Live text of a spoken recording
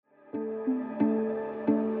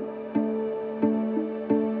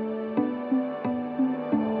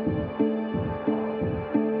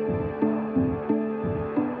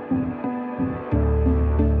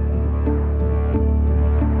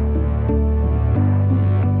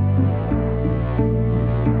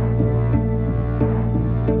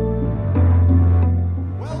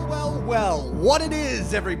What it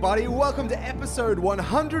is, everybody. Welcome to episode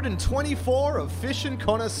 124 of Fish and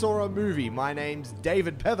Connoisseur a Movie. My name's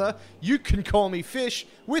David Pether. You can call me Fish.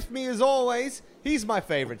 With me, as always, he's my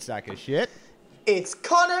favorite sack of shit. It's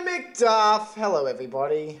Connor McDuff. Hello,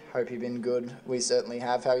 everybody. Hope you've been good. We certainly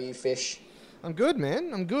have. How are you, Fish? I'm good,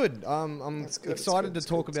 man. I'm good. I'm excited to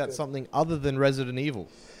talk about something other than Resident Evil.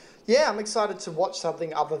 Yeah, I'm excited to watch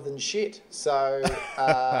something other than shit. So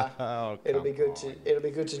it'll be good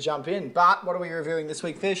to jump in. But what are we reviewing this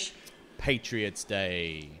week, Fish? Patriots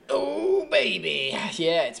Day. Oh baby,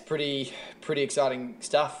 yeah, it's pretty exciting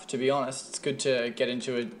stuff. To be honest, it's good to get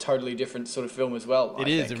into a totally different sort of film as well.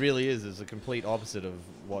 It really is. It's a complete opposite of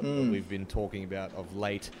what we've been talking about of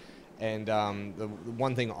late. And the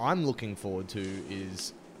one thing I'm looking forward to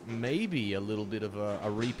is maybe a little bit of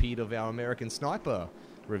a repeat of our American Sniper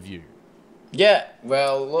review. Yeah,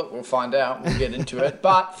 well, look, we'll find out. We'll get into it.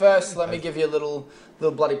 But first, let me give you a little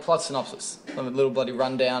bloody plot synopsis, a little bloody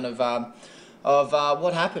rundown of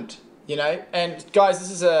what happened. You know, and guys, this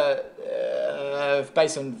is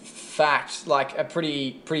based on fact, like a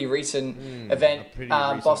pretty recent event,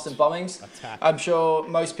 Boston bombings. Attack. I'm sure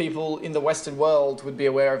most people in the Western world would be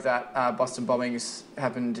aware of that. Boston bombings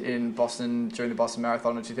happened in Boston during the Boston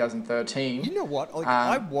Marathon in 2013. You know what? Like,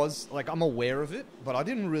 I'm aware of it, but I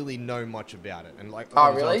didn't really know much about it. And really?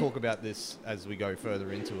 I'll talk about this as we go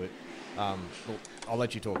further into it. Well, I'll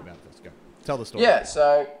let you talk about it. Let's go. Tell the story. Yeah.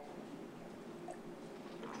 So.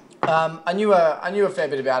 I knew a fair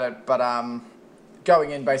bit about it, but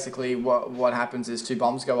going in, basically what happens is two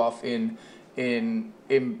bombs go off in during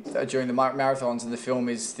the marathons, and the film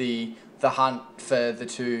is the hunt for the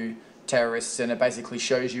two terrorists, and it basically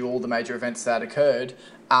shows you all the major events that occurred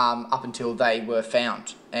up until they were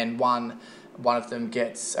found, and one of them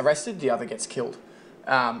gets arrested, the other gets killed.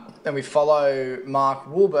 And we follow Mark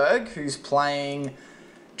Wahlberg, who's playing.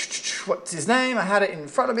 What's his name? I had it in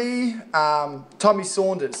front of me. Tommy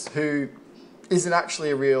Saunders, who isn't actually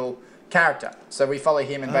a real character. So we follow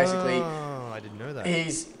him, and basically, I didn't know that.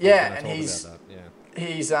 He's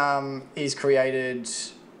created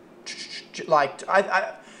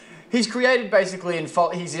he's created basically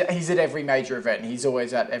he's at every major event. He's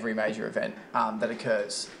always at every major event that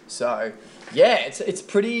occurs. So yeah,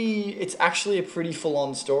 it's actually a pretty full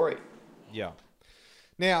on story. Yeah.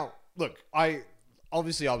 Now look,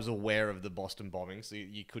 Obviously, I was aware of the Boston bombings. So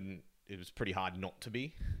it was pretty hard not to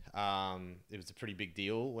be. It was a pretty big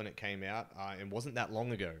deal when it came out. It wasn't that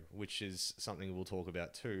long ago, which is something we'll talk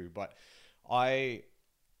about too. But I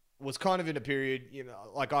was kind of in a period, you know,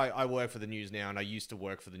 like I work for the news now, and I used to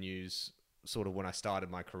work for the news sort of when I started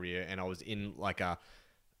my career, and I was in like a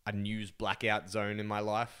news blackout zone in my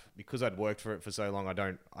life. Because I'd worked for it for so long,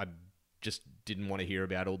 I just didn't want to hear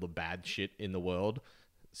about all the bad shit in the world.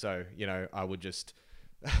 So, you know, I would just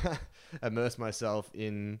immerse myself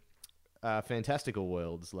in fantastical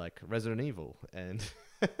worlds like Resident Evil and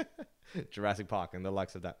Jurassic Park and the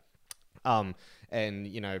likes of that. And,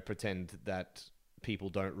 you know, pretend that people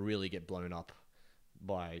don't really get blown up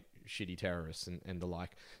by shitty terrorists and the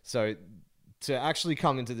like. So to actually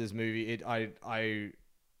come into this movie, I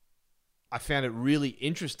found it really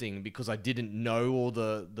interesting because I didn't know all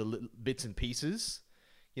the bits and pieces.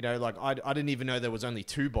 You know, like I didn't even know there was only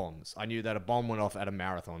two bombs. I knew that a bomb went off at a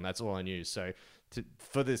marathon. That's all I knew. So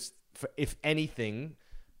if anything,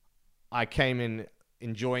 I came in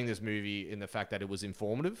enjoying this movie in the fact that it was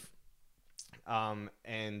informative.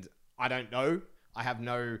 And I don't know. I have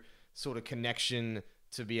no sort of connection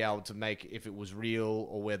to be able to make if it was real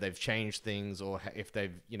or where they've changed things or if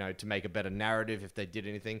they've, you know, to make a better narrative, if they did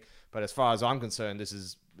anything. But as far as I'm concerned, this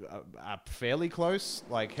is fairly close.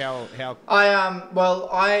 Like how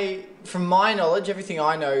from my knowledge, everything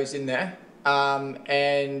I know is in there.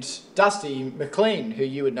 And Dusty McLean, who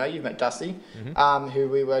you would know, you've met Dusty, who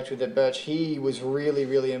we worked with at Birch, he was really,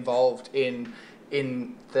 really involved in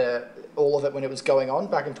all of it when it was going on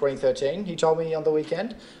back in 2013. He told me on the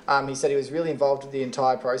weekend. He said he was really involved with the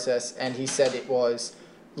entire process, and he said it was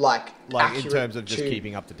like in terms of just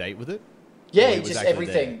keeping up to date with it. Yeah, just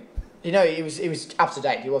everything. There. You know, it was up to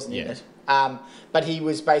date. He wasn't in it. But he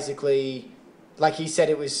was basically, like he said,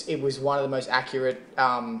 it was one of the most accurate,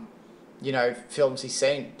 films he's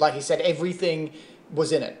seen. Like he said, everything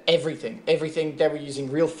was in it. Everything. They were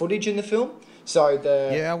using real footage in the film. So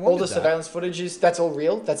all the surveillance footage that's all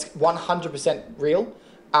real. That's 100% real.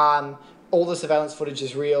 All the surveillance footage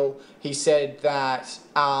is real. He said that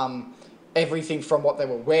everything from what they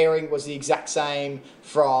were wearing was the exact same,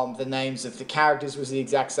 from the names of the characters was the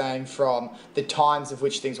exact same, from the times of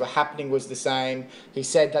which things were happening was the same. He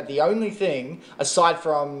said that the only thing, aside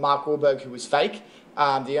from Mark Wahlberg, who was fake,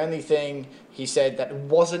 The only thing he said that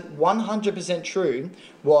wasn't 100% true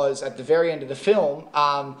was at the very end of the film,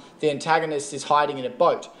 the antagonist is hiding in a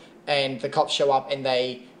boat, and the cops show up and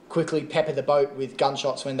they quickly pepper the boat with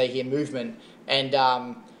gunshots when they hear movement,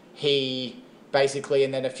 and he basically,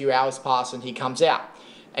 and then a few hours pass and he comes out.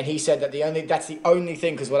 And he said that that's the only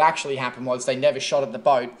thing, because what actually happened was they never shot at the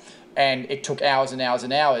boat, and it took hours and hours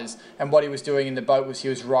and hours. And what he was doing in the boat was he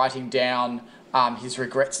was writing down his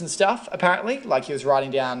regrets and stuff, apparently. Like, he was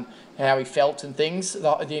writing down how he felt and things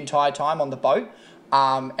the entire time on the boat.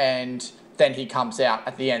 And then he comes out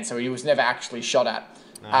at the end, so he was never actually shot at.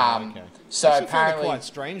 Okay. So I apparently, find it quite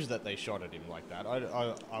strange that they shot at him like that.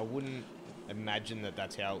 I wouldn't imagine that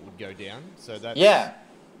that's how it would go down. So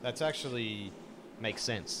that's actually makes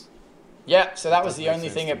sense. Yeah. So that was the only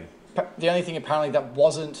thing. The only thing apparently that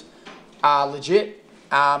wasn't legit.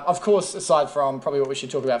 Of course, aside from probably what we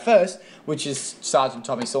should talk about first, which is Sergeant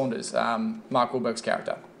Tommy Saunders, Mark Wahlberg's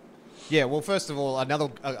character. Yeah, well, first of all,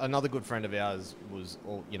 another good friend of ours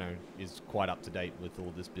is quite up to date with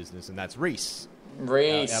all this business, and that's Reese. Our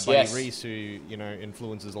buddy Yes. Reese, who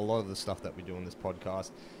influences a lot of the stuff that we do on this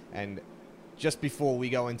podcast. And just before we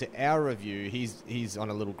go into our review, he's on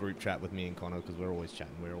a little group chat with me and Connor, because we're always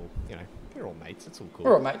chatting. We're all mates. It's all cool.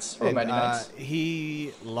 We're all mates. We're all matey mates.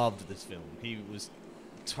 He loved this film. He was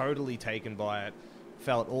totally taken by it.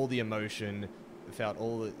 Felt all the emotion. Felt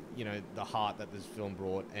all the heart that this film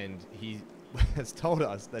brought, and he has told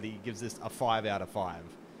us that he gives this a 5 out of 5,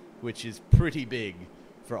 which is pretty big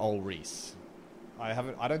for old Reese.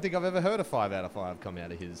 I don't think I've ever heard a 5 out of 5 come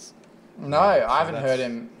out of his. No, I haven't heard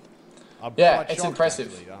him. I'm Yeah, quite it's shocked,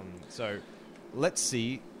 impressive. actually. So let's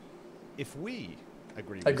see if we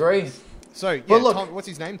agree. With Agree. this. So yeah, Well, look- what's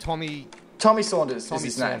his name? Tommy Saunders is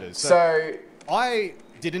his Saunders. name. So- So I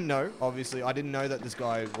didn't know. Obviously, I didn't know that this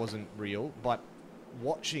guy wasn't real. But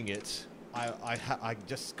watching it, I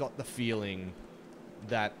just got the feeling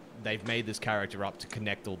that they've made this character up to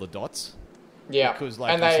connect all the dots. yeah, Because,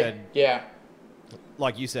 like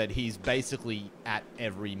like you said, he's basically at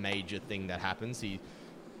every major thing that happens. He's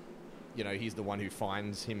the one who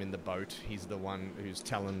finds him in the boat. He's the one who's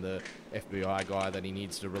telling the FBI guy that he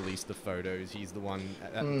needs to release the photos. He's the one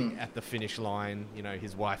at the finish line.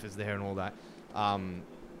 His wife is there and all that.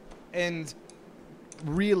 And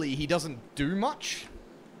really, he doesn't do much.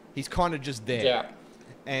 He's kind of just there. Yeah.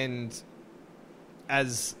 And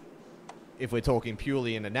if we're talking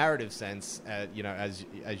purely in a narrative sense,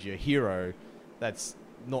 as your hero, that's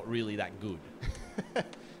not really that good.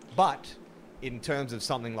 But in terms of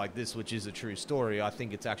something like this, which is a true story, I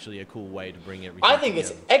think it's actually a cool way to bring everything I think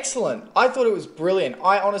together. it's excellent. I thought it was brilliant.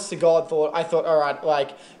 I honest to God thought, all right,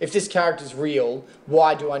 like, if this character's real,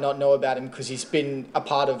 why do I not know about him? Because he's been a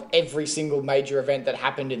part of every single major event that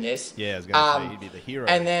happened in this. Yeah, I was going to say he'd be the hero.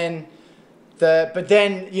 And then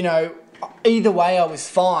either way I was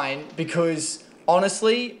fine, because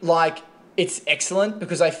honestly, like, it's excellent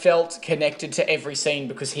because I felt connected to every scene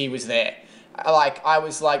because he was there. Like, I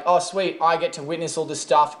was like, oh, sweet, I get to witness all this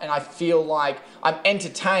stuff, and I feel like I'm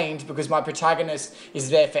entertained because my protagonist is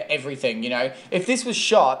there for everything, If this was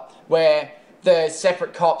shot where the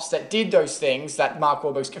separate cops that did those things that Mark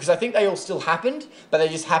Wahlberg's... Because I think they all still happened, but they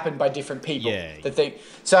just happened by different people. Yeah.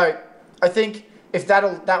 So I think if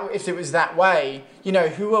it was that way,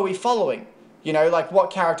 who are we following? Like,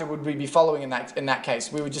 what character would we be following in that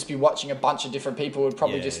case? We would just be watching a bunch of different people. It would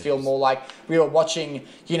probably just feel more like we were watching,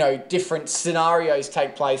 different scenarios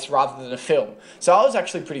take place rather than a film. So I was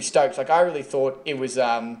actually pretty stoked. Like, I really thought it was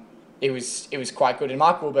quite good. And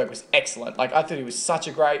Mark Wahlberg was excellent. Like, I thought he was such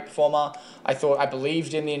a great performer. I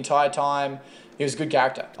believed in the entire time. He was a good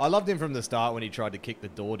character. I loved him from the start when he tried to kick the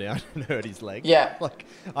door down and hurt his leg. Yeah.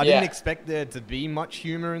 I didn't expect there to be much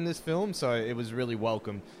humor in this film, so it was really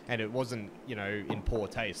welcome. And it wasn't, in poor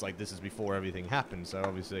taste. Like, this is before everything happened, so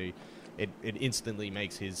obviously it instantly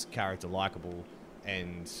makes his character likable.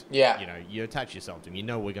 And, you attach yourself to him.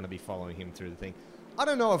 We're going to be following him through the thing. I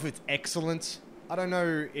don't know if it's excellent. I don't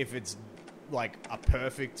know if it's, like, a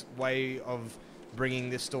perfect way of bringing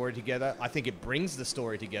this story together. I think it brings the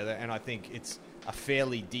story together, and I think it's a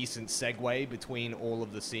fairly decent segue between all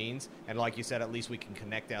of the scenes. And like you said, at least we can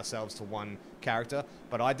connect ourselves to one character.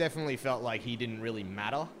 But I definitely felt like he didn't really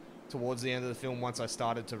matter towards the end of the film once I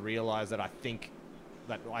started to realize that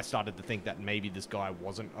I started to think that maybe this guy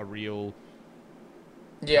wasn't a real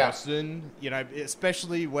person.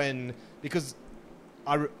 Especially because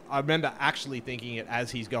I remember actually thinking it as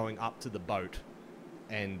he's going up to the boat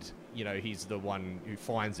and he's the one who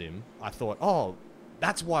finds him. I thought, oh,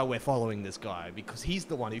 that's why we're following this guy, because he's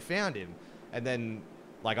the one who found him. And then,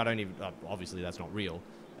 like, obviously that's not real,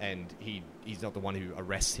 and he's not the one who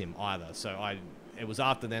arrests him either. So it was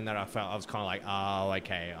after then that I was kind of like, oh,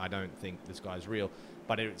 okay, I don't think this guy's real.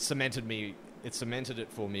 But it cemented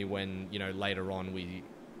it for me when, you know, later on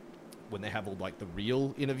when they have all like the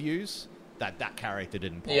real interviews, that character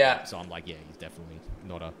didn't pop up. So I'm like, yeah, he's definitely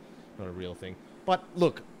not a real thing. But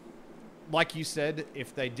look, like you said,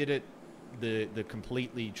 if they did it the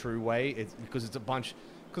completely true way, it's because it's a bunch.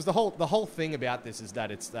 Because the whole thing about this is that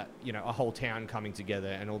it's that, you know, a whole town coming together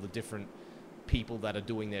and all the different people that are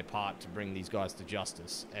doing their part to bring these guys to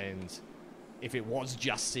justice. And if it was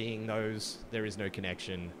just seeing those, there is no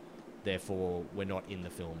connection. Therefore, we're not in the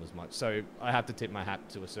film as much. So I have to tip my hat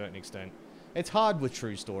to a certain extent. It's hard with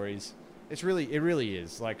true stories. It really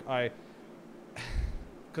is. Like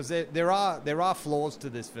because there are flaws to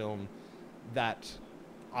this film that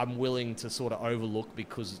I'm willing to sort of overlook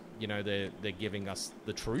because, you know, they're giving us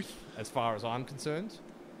the truth as far as I'm concerned.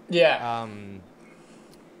 Yeah.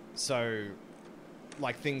 So,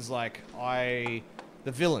 like things like the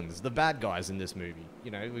villains, the bad guys in this movie.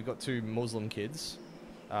 You know, we've got two Muslim kids,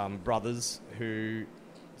 brothers who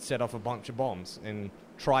set off a bunch of bombs and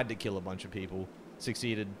tried to kill a bunch of people.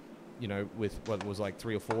 Succeeded, you know, with what was like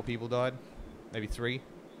 3 or 4 people died, maybe 3.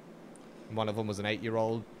 One of them was an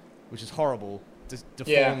 8-year-old, which is horrible.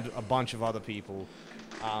 Deformed a bunch of other people.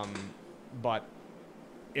 But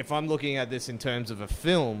if I'm looking at this in terms of a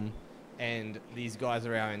film and these guys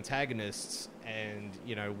are our antagonists and,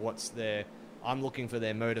 you know, I'm looking for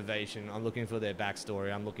their motivation, I'm looking for their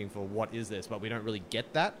backstory, I'm looking for what is this, but we don't really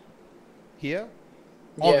get that here.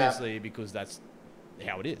 Yeah. Obviously, because that's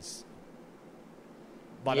how it is.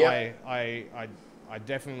 But I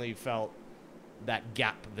definitely felt that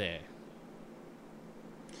gap there.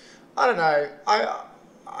 I don't know.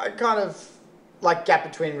 I kind of like gap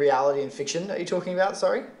between reality and fiction. Are you talking about?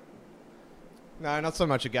 Sorry. No, not so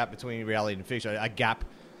much a gap between reality and fiction. A gap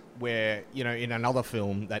where, you know, in another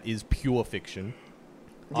film that is pure fiction,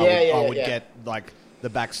 I would get like the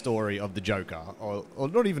backstory of the Joker, or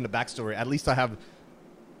not even the backstory. At least I have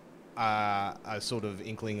a sort of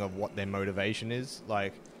inkling of what their motivation is.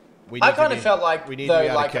 Like, I kind of felt like we need to be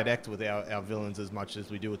able to connect with our villains as much as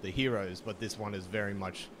we do with the heroes, but this one is very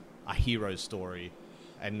much a hero story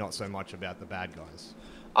and not so much about the bad guys.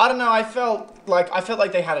 I don't know. I felt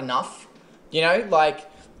like they had enough. You know, like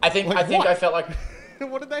I felt like.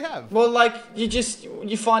 What did they have? Well, like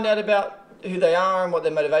you find out about who they are and what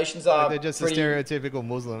their motivations are. They're just a stereotypical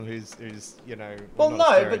Muslim who's you know. Well,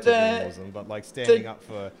 no, but they're Muslim, but like standing up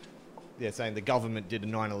for, saying the government did a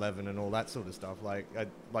 9/11 and all that sort of stuff. Like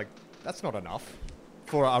that's not enough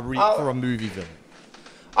for a movie villain.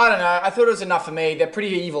 I don't know. I thought it was enough for me. They're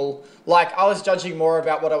pretty evil. Like, I was judging more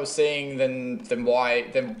about what I was seeing than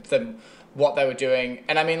what they were doing.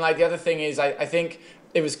 And I mean, like, the other thing is, I think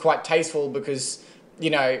it was quite tasteful because,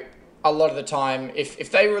 you know, a lot of the time, if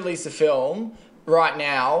they release a film right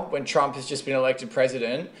now when Trump has just been elected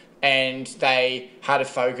president and they had a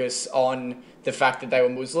focus on the fact that they were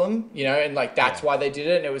Muslim, you know, and like that's why they did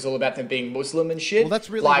it, and it was all about them being Muslim and shit. Well, that's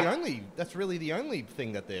really the only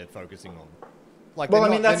thing that they're focusing on. Like,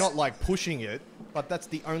 they're not like pushing it, but that's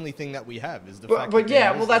the only thing that we have is the fact. But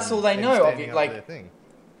yeah, well, that's all they know of it. Like,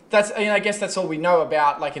 that's, I guess that's all we know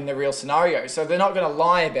about, like, in the real scenario. So they're not going to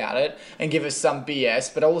lie about it and give us some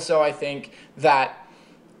BS. But also, I think that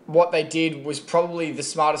what they did was probably the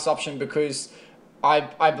smartest option because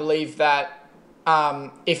I believe that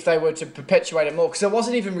if they were to perpetuate it more, because it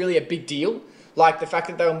wasn't even really a big deal. Like, the fact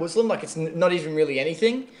that they were Muslim, like, it's not even really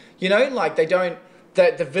anything. You know, like, they don't.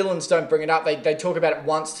 The villains don't bring it up. They talk about it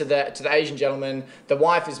once to the Asian gentleman. The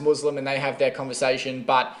wife is Muslim and they have their conversation,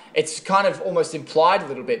 but it's kind of almost implied a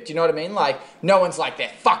little bit. Do you know what I mean? Like, no one's like, they're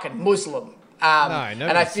fucking Muslim. No, and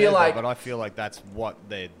I feel like, but I feel like that's what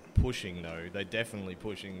they're pushing, though. They're definitely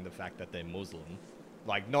pushing the fact that they're Muslim.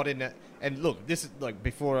 Like, not in it. And look, this is like,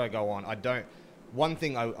 before I go on, one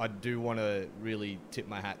thing I do want to really tip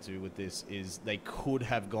my hat to with this is they could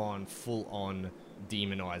have gone full on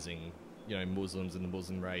demonizing, you know, Muslims and the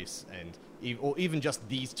Muslim race, or even just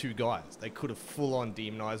these two guys. They could have full-on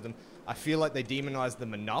demonized them. I feel like they demonized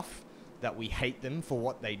them enough that we hate them for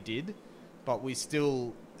what they did, but we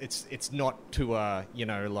still, it's not to you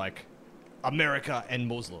know, like America and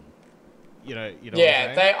Muslim. You know.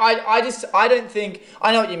 Yeah, I don't think,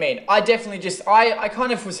 I know what you mean. I definitely I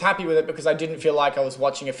kind of was happy with it because I didn't feel like I was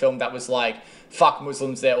watching a film that was like, fuck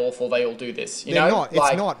Muslims, they're awful, they all do this. They're not.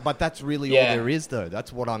 It's not, but that's really all there is, though.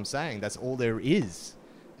 That's what I'm saying. That's all there is.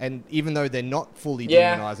 And even though they're not fully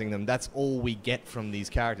demonizing them, that's all we get from these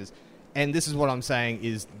characters. And this is what I'm saying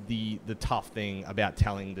is the tough thing about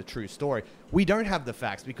telling the true story. We don't have the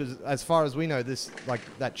facts because, as far as we know,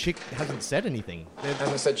 that chick hasn't said anything.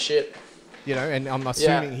 Hasn't said shit. You know, and I'm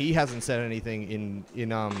assuming he hasn't said anything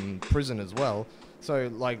in prison as well.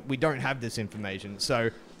 So, like, we don't have this information. So,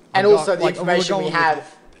 and also the information we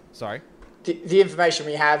have. Sorry. The information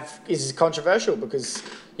we have is controversial because,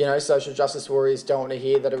 you know, social justice warriors don't want to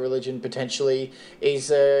hear that a religion potentially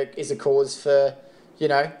is a cause for, you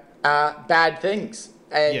know, bad things.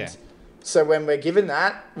 And so when we're given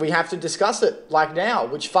that, we have to discuss it, like now,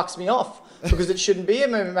 which fucks me off. Because it shouldn't be a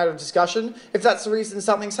matter of discussion. If that's the reason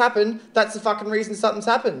something's happened, that's the fucking reason something's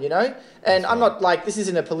happened, you know? And I'm not like, this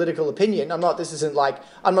isn't a political opinion. I'm not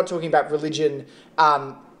talking about religion.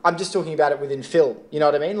 I'm just talking about it within film. You know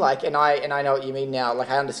what I mean? Like, and I know what you mean now. Like,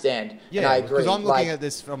 I understand. Yeah, and I agree. Because I'm looking at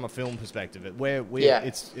this from a film perspective.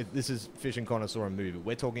 This is Fish and Connoisseur, a movie.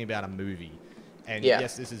 We're talking about a movie. And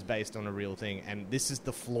yes, this is based on a real thing. And this is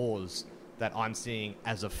the flaws that I'm seeing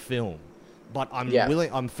as a film. But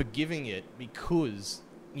I'm forgiving it because,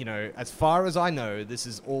 you know, as far as I know, this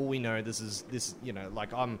is all we know. You know, like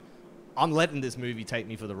I'm letting this movie take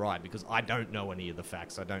me for the ride because I don't know any of the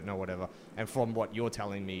facts. I don't know whatever. And from what you're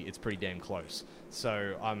telling me, it's pretty damn close.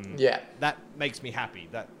 So, that makes me happy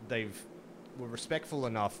that were respectful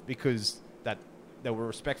enough that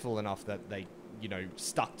they, you know,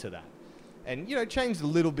 stuck to that. And, you know, changed a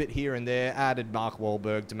little bit here and there, added Mark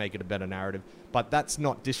Wahlberg to make it a better narrative. But that's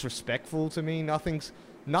not disrespectful to me. Nothing's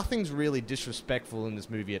really disrespectful in this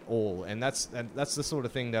movie at all. And that's the sort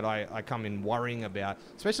of thing that I come in worrying about,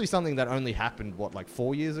 especially something that only happened,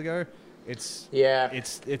 4 years ago? It's a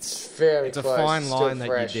fine line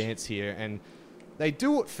that you dance here. And they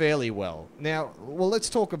do it fairly well. Now, let's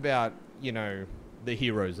talk about, you know, the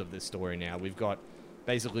heroes of this story now. We've got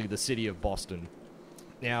basically the city of Boston.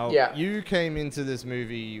 Now, you came into this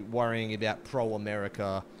movie worrying about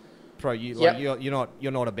pro-America.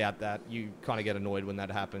 You're not about that. You kind of get annoyed when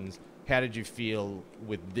that happens. How did you feel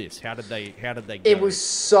with this? How did they go? It was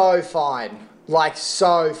so fine. Like,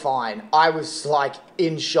 so fine. I was, like,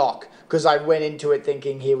 in shock because I went into it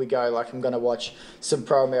thinking, here we go, like, I'm going to watch some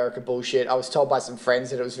pro-America bullshit. I was told by some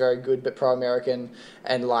friends that it was very good but pro-American.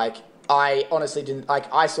 And, like, I honestly didn't...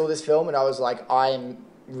 Like, I saw this film and I was like, I'm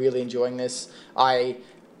really enjoying this. I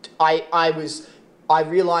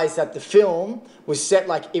realized that the film was set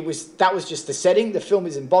that was just the setting. The film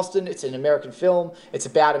is in Boston. It's an American film. It's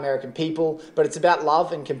about American people, but it's about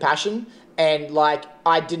love and compassion. And like,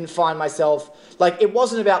 I didn't find myself like, it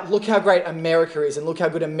wasn't about look how great America is and look how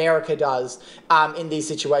good America does in these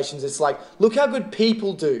situations. It's like, look how good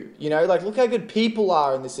people do, you know, like look how good people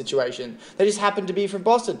are in this situation. They just happen to be from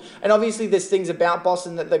Boston. And obviously there's things about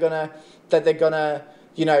Boston that they're gonna,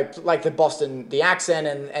 you know, like the accent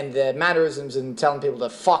and the mannerisms and telling people to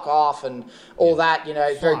fuck off and all that, you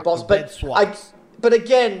know, very Boston. But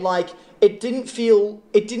again, like, it didn't feel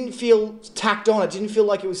tacked on. It didn't feel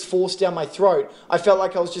like it was forced down my throat. I felt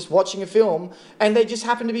like I was just watching a film and they just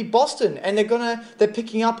happened to be Boston and they're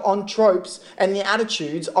picking up on tropes and the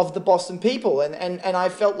attitudes of the Boston people. And I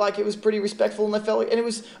felt like it was pretty respectful and and it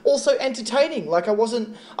was also entertaining. Like I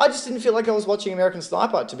just didn't feel like I was watching American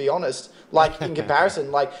Sniper, to be honest, like in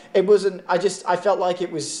comparison. Like it wasn't, I felt like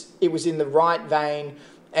it was in the right vein.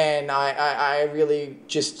 And I really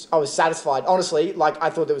I was satisfied. Honestly, like I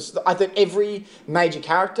thought every major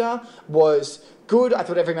character was good. I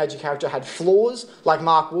thought every major character had flaws. Like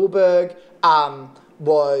Mark Wahlberg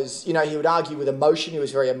was, you know, he would argue with emotion. He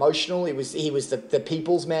was very emotional. He was the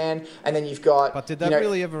people's man. And then you've got. But did that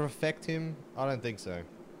really ever affect him? I don't think so.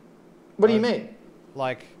 What do you mean?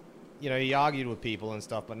 Like, you know, he argued with people and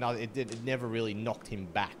stuff, but no, it never really knocked him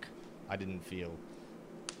back. I didn't feel.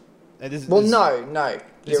 No,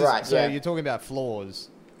 you're right. So you're talking about flaws,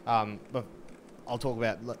 but we'll talk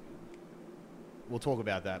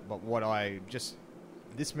about that. But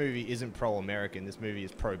this movie isn't pro-American. This movie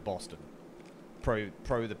is pro-Boston,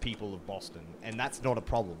 pro the people of Boston, and that's not a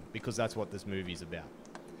problem because that's what this movie's about.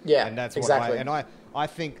 Yeah, and that's exactly. I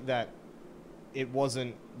think that it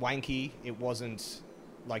wasn't wanky. It wasn't,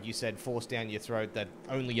 like you said, forced down your throat that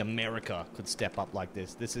only America could step up like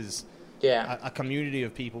this. This is. Yeah, a community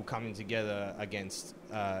of people coming together against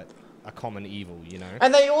a common evil, you know.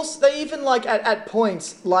 And they even like at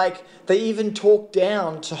points like they even talk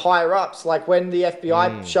down to higher ups. Like when the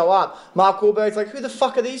FBI show up, Mark Wahlberg's like, "Who the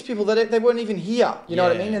fuck are these people? They weren't even here." You know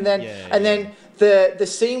what I mean? And then the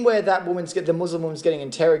scene where the Muslim woman's getting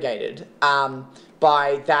interrogated.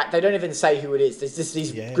 By that, they don't even say who it is. There's just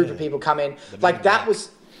these group of people come in. Like that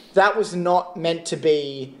was not meant to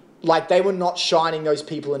be Like, they were not shining those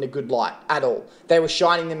people in a good light at all. They were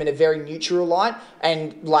shining them in a very neutral light,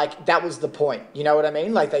 and, like, that was the point. You know what I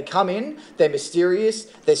mean? Like, they come in, they're mysterious,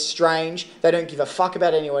 they're strange, they don't give a fuck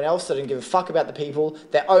about anyone else, they don't give a fuck about the people,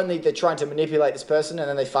 they're trying to manipulate this person, and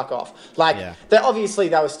then they fuck off. Like, they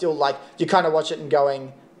were still, like, you kind of watch it and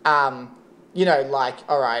going, you know, like,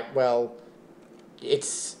 all right, well,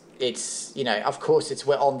 it's you know, of course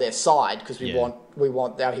we're on their side because we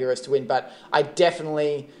want our heroes to win, but I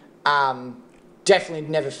definitely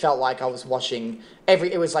never felt like I was watching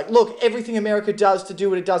it was like, look, everything America does to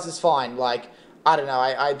do what it does is fine. Like, I don't know,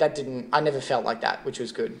 I never felt like that, which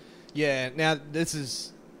was good. Yeah. Now this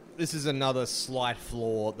is another slight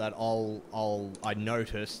flaw that I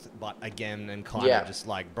noticed, but again, and kind of just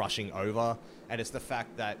like brushing over, and it's the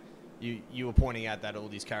fact that you were pointing out that all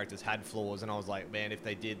these characters had flaws, and I was like, man, if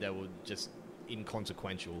they did, they were just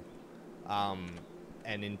inconsequential. And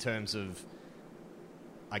in terms of,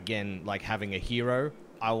 again, like having a hero,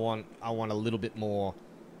 I want a little bit more,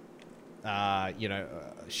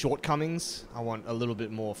 shortcomings. I want a little bit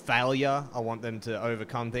more failure. I want them to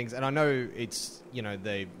overcome things. And I know it's, you know,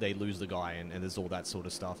 they lose the guy and there's all that sort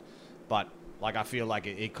of stuff. But, like, I feel like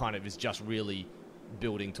it kind of is just really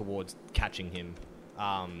building towards catching him.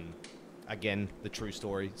 Again, the true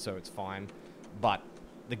story, so it's fine. But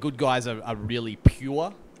the good guys are really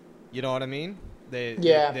pure. You know what I mean?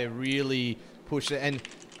 They're really pushing,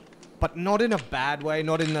 but not in a bad way,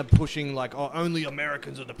 not in the pushing like, oh, only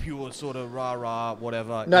Americans are the pure sort of rah-rah,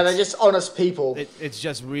 whatever. No, they're just honest people. It's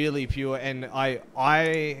just really pure, and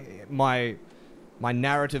my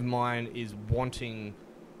narrative mind is wanting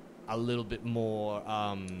a little bit more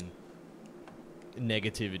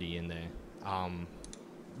negativity in there.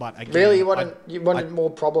 But again, really, you wanted more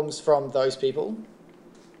problems from those people?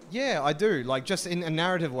 Yeah, I do. Like, just in a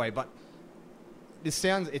narrative way, but it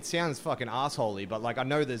sounds fucking assholey, but like, I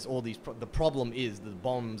know there's all these the problem is the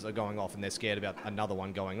bombs are going off and they're scared about another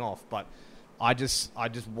one going off, but I just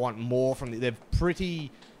want more from they're pretty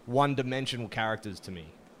one-dimensional characters to me.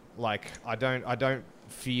 Like, I don't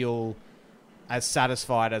feel as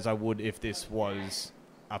satisfied as I would if this was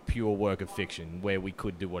a pure work of fiction where we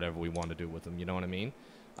could do whatever we want to do with them, you know what I mean?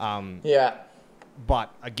 Yeah.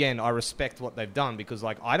 But again, I respect what they've done because,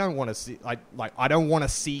 like, I don't want to see, I don't want to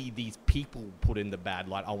see these people put in the bad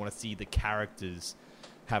light. I want to see the characters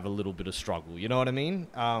have a little bit of struggle. You know what I mean?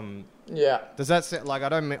 Yeah. Does that sound like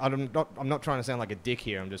I'm not trying to sound like a dick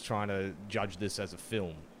here. I'm just trying to judge this as a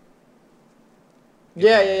film.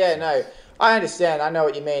 Yeah. No, I understand. I know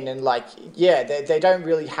what you mean, and like, yeah, they don't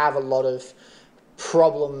really have a lot of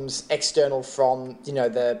problems external from, you know,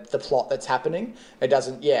 the plot that's happening. It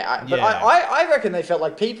doesn't. I reckon they felt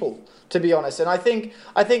like people, to be honest, and I think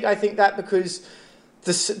that because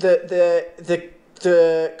the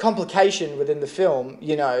complication within the film,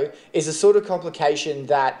 you know, is a sort of complication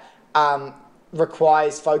that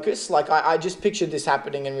requires focus. Like, I just pictured this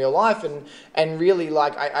happening in real life, and really,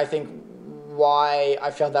 like, I think why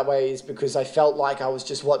I felt that way is because I felt like I was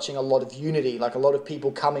just watching a lot of unity, like a lot of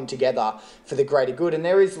people coming together for the greater good. And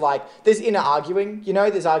there's inner arguing, you know,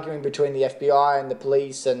 there's arguing between the FBI and the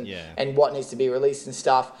police and what needs to be released and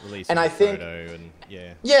stuff. And I think,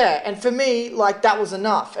 and for me, like, that was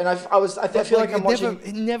enough. And I feel like I'm watching.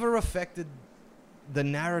 It never affected the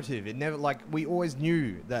narrative. It never, like, we always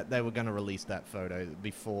knew that they were going to release that photo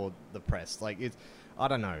before the press. Like, I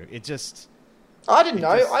don't know. It just. I didn't know.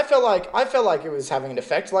 I felt like it was having an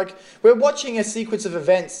effect. Like, we're watching a sequence of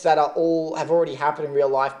events that have already happened in real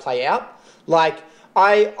life play out. Like,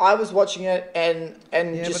 I was watching it and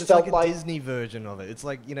just felt like a Disney version of it. It's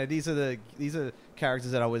like, you know, these are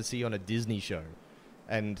characters that I would see on a Disney show,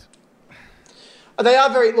 and they are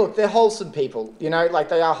they're wholesome people. You know, like,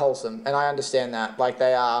 they are wholesome, and I understand that. Like,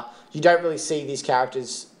 they are. You don't really see these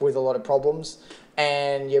characters with a lot of problems,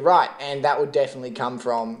 and you're right. And that would definitely come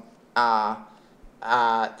from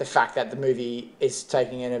the fact that the movie is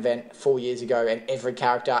taking an event 4 years ago and every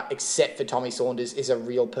character except for Tommy Saunders is a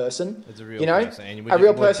real person. It's a real person. And a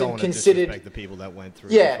real person considered the people that went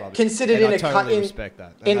through. Yeah, considered in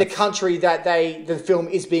the country that the film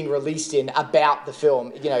is being released in about the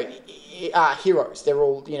film. You know, heroes. They're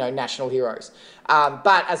all, you know, national heroes.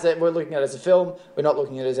 But we're looking at it as a film. We're not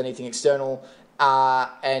looking at it as anything external.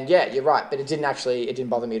 And yeah, you're right, but it didn't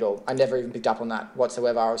bother me at all. I never even picked up on that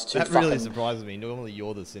whatsoever. I was too. That really surprises me. Normally,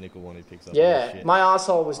 you're the cynical one who picks up. Yeah, on that shit. My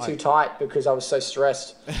arsehole was too tight because I was so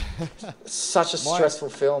stressed. Such a stressful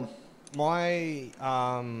film. But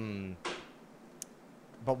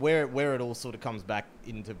where it all sort of comes back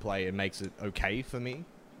into play and makes it okay for me.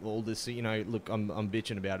 All this, you know, look, I'm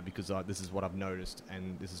bitching about it because this is what I've noticed,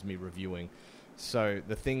 and this is me reviewing. So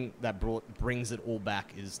the thing that brings it all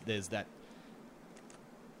back is there's that,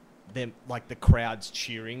 them like the crowds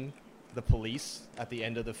cheering the police at the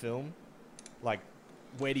end of the film. Like,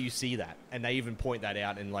 where do you see that? And they even point that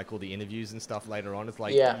out in like all the interviews and stuff later on. It's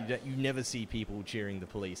like you never see people cheering the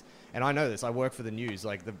police. And I know this. I work for the news.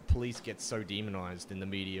 Like, the police get so demonized in the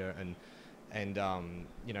media and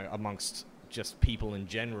you know, amongst just people in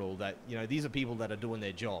general, that, you know, these are people that are doing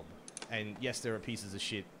their job. And yes, there are pieces of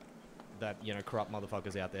shit that, you know, corrupt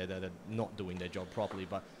motherfuckers out there that are not doing their job properly.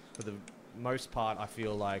 But for the most part, I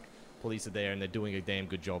feel like police are there and they're doing a damn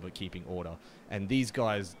good job at keeping order. And these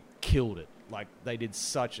guys killed it. Like, they did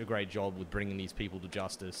such a great job with bringing these people to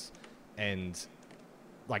justice. And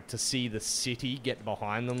like, to see the city get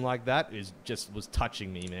behind them like that was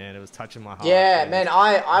touching me, man. It was touching my heart. Yeah, man,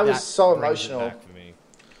 I was so emotional. For me.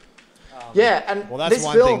 Yeah, and well, that's this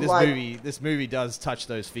one film, thing. This movie does touch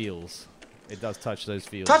those feels. It does touch those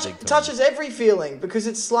feels. Touches every feeling, because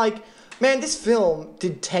it's like, man, this film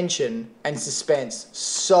did tension and suspense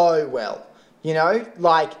so well. You know,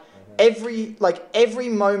 like every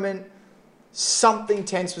moment something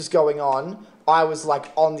tense was going on, I was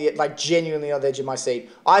like genuinely on the edge of my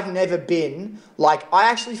seat. I've never been like, I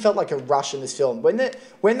actually felt like a rush in this film when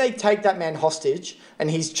they take that man hostage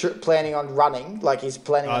and he's planning on running, like he's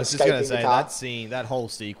planning on escaping the car. That scene, that whole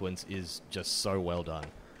sequence is just so well done.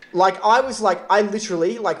 Like, I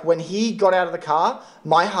literally, like, when he got out of the car,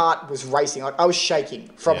 my heart was racing. Like, I was shaking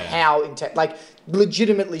from how intense, like,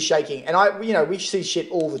 legitimately shaking. And we see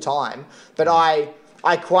shit all the time, but I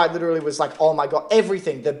quite literally was like, oh my God,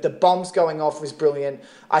 everything. The bombs going off was brilliant.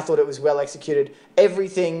 I thought it was well executed.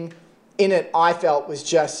 Everything in it, I felt, was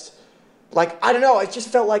just, like, I don't know, it just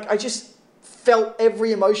felt like, I just felt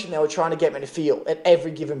every emotion they were trying to get me to feel at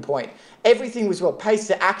every given point. Everything was well paced.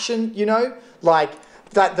 The action, you know, like,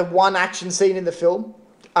 that the one action scene in the film,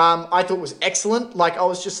 I thought was excellent. Like, I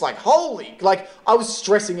was just like, holy, like, I was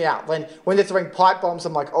stressing out when they're throwing pipe bombs.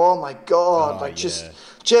 I'm like, oh my God,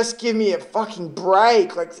 just give me a fucking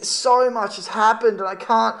break. Like, so much has happened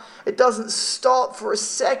and it doesn't stop for a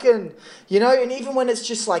second, you know? And even when it's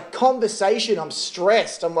just like conversation, I'm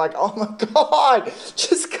stressed. I'm like, oh my God,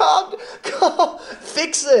 just can't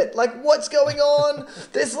fix it. Like, what's going on?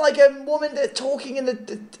 There's like a woman that's talking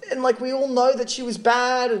and like, we all know that she was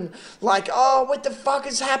bad and like, oh, what the fuck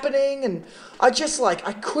is happening? And I just like,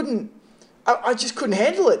 I just couldn't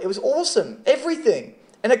handle it. It was awesome. Everything.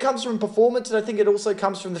 And it comes from performance, and I think it also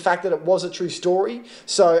comes from the fact that it was a true story.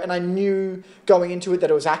 So, and I knew going into it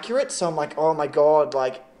that it was accurate. So I'm like, oh my God,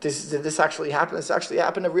 like, did this actually happen? This actually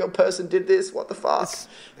happened? A real person did this? What the fuck?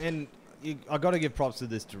 I got to give props to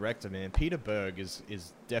this director, man. Peter Berg is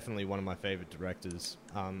definitely one of my favorite directors.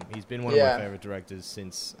 He's been one of my favorite directors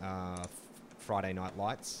since Friday Night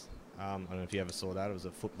Lights. I don't know if you ever saw that. It was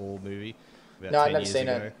a football movie about 10 I've never years seen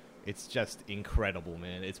ago. it. It's just incredible,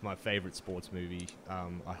 man. It's my favorite sports movie.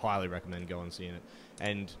 I highly recommend going and seeing it.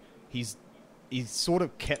 And he's sort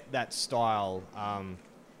of kept that style.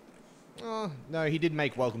 No, he did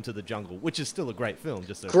make Welcome to the Jungle, which is still a great film.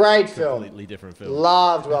 Just a completely different film.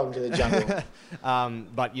 Loved Welcome to the Jungle.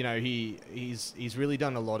 But you know, he's really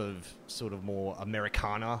done a lot of sort of more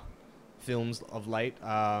Americana films of late.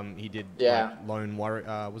 He did like Lone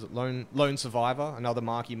Warrior, was it Lone Survivor, another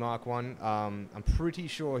Marky Mark one. I'm pretty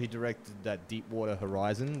sure he directed that Deepwater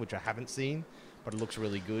Horizon, which I haven't seen, but it looks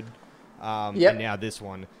really good. And now this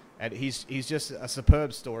one, and he's just a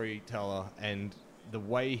superb storyteller, and the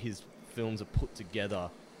way his films are put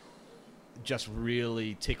together just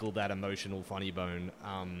really tickle that emotional funny bone.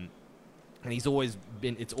 And it's always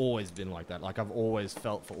been like that. Like, I've always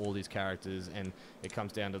felt for all these characters, and it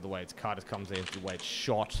comes down to the way it's cut, it comes down to the way it's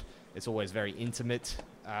shot. It's always very intimate,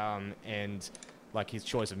 and like his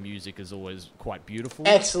choice of music is always quite beautiful.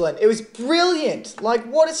 Excellent. It was brilliant. Like,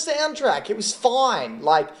 what a soundtrack. It was fine.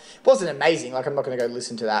 Like, it wasn't amazing. Like, I'm not going to go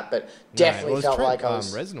listen to that, but definitely felt Trent, like I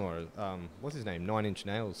was... Reznor, what's his name? 9 Inch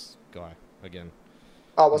Nails guy, again.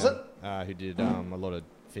 Oh, was it? Who did a lot of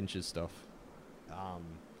Finch's stuff.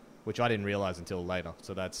 Which I didn't realize until later.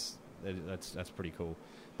 So that's pretty cool.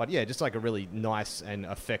 But yeah, just like a really nice and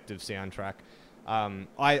effective soundtrack.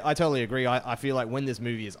 I totally agree. I feel like when this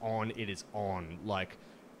movie is on, it is on. Like,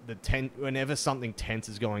 whenever something tense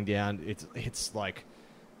is going down, it's like,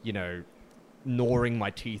 you know, gnawing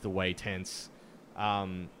my teeth away tense.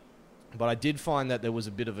 But I did find that there was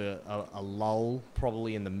a bit of a lull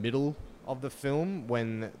probably in the middle of the film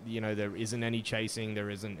when, you know, there isn't any chasing,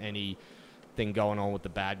 there isn't any thing going on with the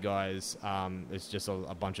bad guys. It's just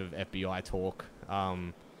a bunch of FBI talk,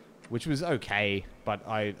 which was okay, but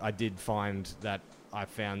I did find that I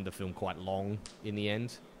found the film quite long in the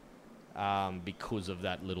end. because of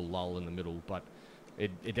that little lull in the middle. But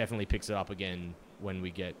it definitely picks it up again when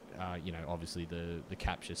we get, obviously the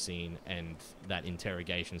capture scene and that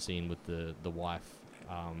interrogation scene with the wife.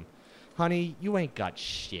 Honey, you ain't got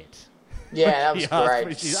shit. Yeah, that was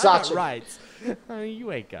great. Such rights. Honey,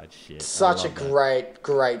 you ain't got shit. Such a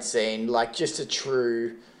great scene. Like, just a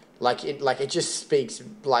true, it just speaks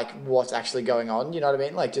like what's actually going on. You know what I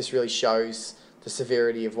mean? Like, just really shows the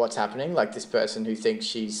severity of what's happening. Like, this person who thinks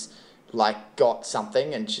she's like got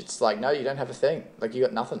something, and it's like, no, you don't have a thing. Like, you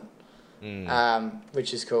got nothing.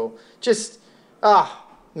 Which is cool. Just,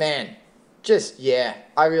 man, just yeah.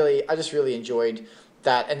 I just really enjoyed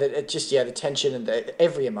that, and the tension and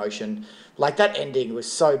every emotion. Like, that ending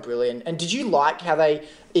was so brilliant. And did you like how they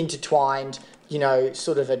intertwined,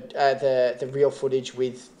 sort of the real footage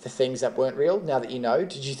with the things that weren't real? Now that you know,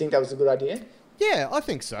 did you think that was a good idea? Yeah, I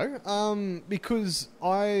think so. Because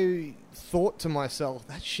I thought to myself,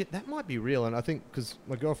 that might be real. And I think, because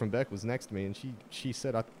my girlfriend Beck was next to me, and she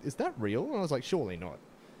said, is that real? And I was like, surely not.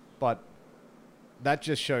 But that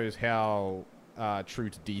just shows how true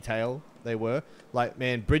to detail they were. Like,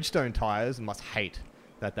 man, Bridgestone Tires must hate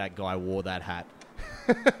that guy wore that hat.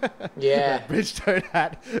 Yeah. That Bridgestone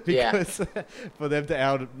hat. Because for them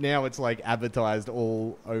to now it's like advertised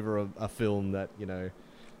all over a film that,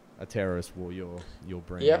 a terrorist wore your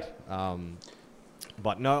brand. Yep.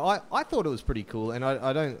 But no, I thought it was pretty cool, and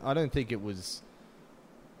I don't think it was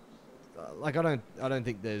I don't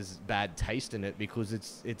think there's bad taste in it, because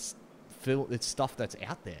it's stuff that's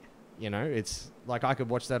out there. It's like, I could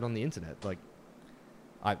watch that on the internet. Like,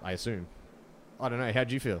 I assume. I don't know.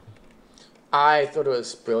 How'd you feel? I thought it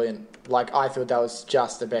was brilliant. Like, I thought that was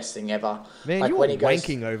just the best thing ever. Man, like, you were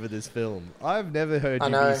wanking over this film. I've never heard you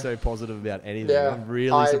be so positive about anything. Yeah, I'm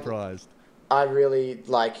really surprised. I really,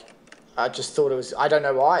 I just thought it was... I don't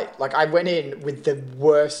know why. Like, I went in with the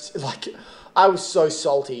worst... Like, I was so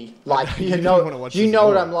salty. Like, you know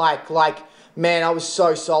what I'm like. Like, man, I was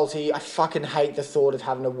so salty. I fucking hate the thought of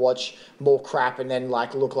having to watch more crap and then,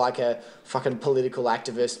 look like a fucking political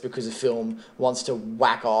activist because a film wants to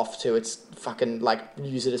whack off to its fucking,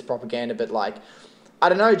 use it as propaganda. But, I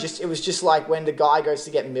don't know, it was just like when the guy goes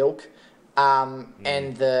to get milk, and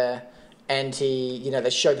he, they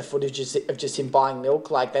show the footage of just him buying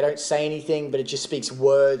milk. Like, they don't say anything, but it just speaks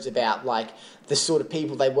words about, the sort of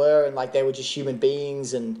people they were, and, they were just human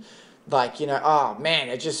beings, and... oh man,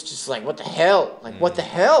 it just like, what the hell? What the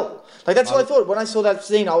hell? Like, that's what I thought. When I saw that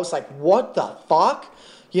scene, I was like, what the fuck?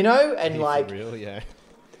 And for real, yeah.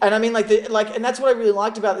 And I mean, and that's what I really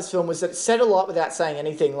liked about this film, was that it said a lot without saying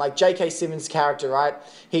anything. Like, J.K. Simmons' character, right?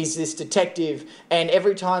 He's this detective, and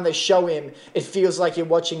every time they show him, it feels like you're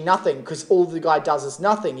watching nothing, because all the guy does is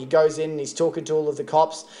nothing. He goes in and he's talking to all of the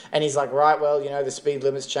cops, and he's like, right, well, the speed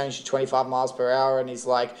limit's changed to 25 miles per hour, and he's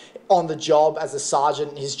like, on the job as a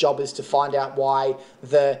sergeant, his job is to find out why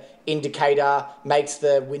the indicator makes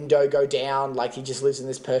the window go down. Like, he just lives in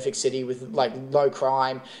this perfect city with no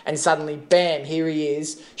crime, and suddenly, bam, here he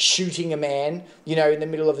is shooting a man, in the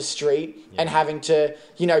middle of a street, and having to,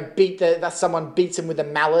 someone beats him with a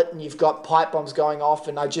mallet, and you've got pipe bombs going off.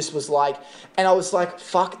 And I was like,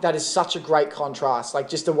 fuck, that is such a great contrast. Like,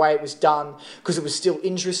 just the way it was done, because it was still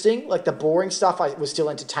interesting. Like, the boring stuff was still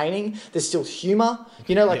entertaining. There's still humor,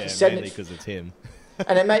 you said, mainly because it's him.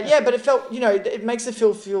 And but it felt, it makes the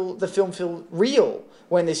film feel real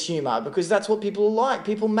when there's humor, because that's what people are like.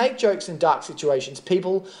 People make jokes in dark situations.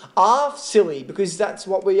 People are silly because that's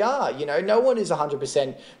what we are. No one is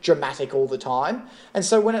 100% dramatic all the time. And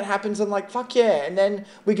so when it happens, I'm like, fuck yeah. And then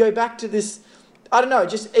we go back to this, I don't know,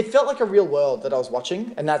 it felt like a real world that I was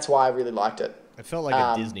watching, and that's why I really liked it. It felt like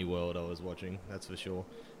a Disney world I was watching, that's for sure.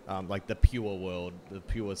 Like the pure world, the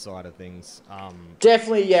pure side of things.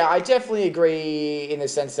 Definitely, yeah. I definitely agree in the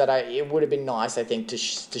sense that it would have been nice, I think, to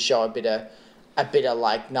show a bit of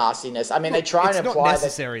nastiness. I mean, they try and apply. It's not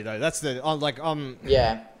necessary though. That's the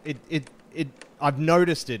yeah. I've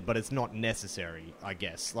noticed it, but it's not necessary, I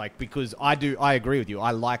guess. Because I agree with you.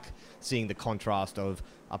 I like seeing the contrast of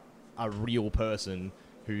a real person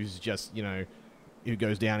who's just who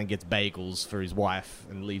goes down and gets bagels for his wife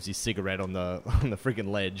and leaves his cigarette on the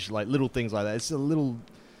freaking ledge, little things like that. It's a little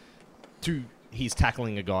too. He's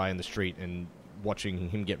tackling a guy in the street and watching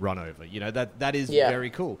him get run over. That is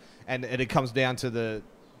very cool, and it comes down to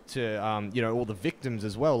all the victims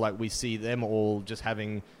as well. Like, we see them all just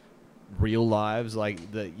having real lives.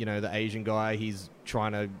 Like the Asian guy, he's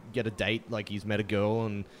trying to get a date. Like, he's met a girl,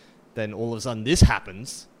 and then all of a sudden this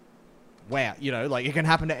happens. Wow, it can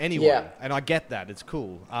happen to anyone, and I get that. It's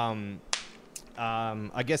cool.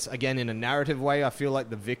 I guess, again, in a narrative way, I feel like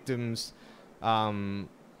the victims were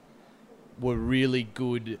really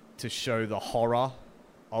good to show the horror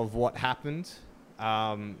of what happened.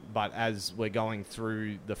 But as we're going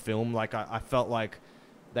through the film, like I felt like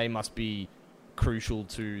they must be crucial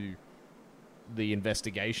to the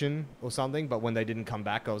investigation or something. But when they didn't come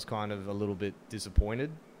back, I was kind of a little bit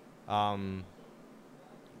disappointed. They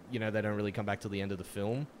don't really come back till the end of the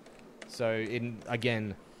film. So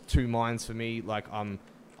again, two minds for me. Like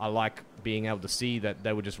I like being able to see that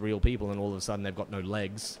they were just real people, and all of a sudden they've got no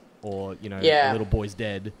legs, or a little boy's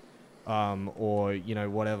dead, or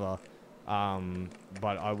whatever.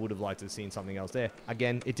 But I would have liked to have seen something else there.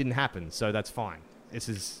 Again, it didn't happen, so that's fine.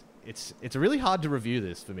 It's really hard to review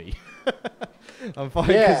this for me. I'm fine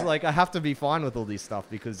because I have to be fine with all this stuff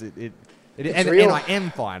because and I am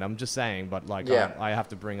fine. I'm just saying, but I have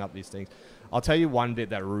to bring up these things. I'll tell you one bit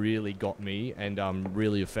that really got me and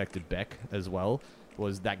really affected Beck as well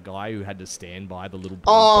was that guy who had to stand by the little boy's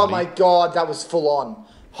body. My God, that was full on.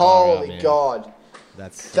 Holy God.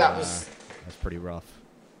 That's pretty rough.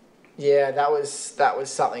 Yeah, that was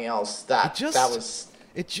something else.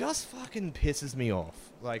 It just fucking pisses me off.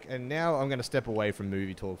 And now I'm going to step away from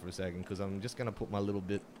movie talk for a second because I'm just going to put my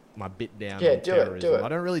bit down on terrorism. Do it. I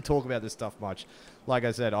don't really talk about this stuff much. Like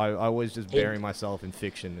I said, I always just bury myself in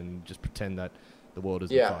fiction and just pretend that the world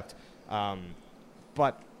isn't fucked.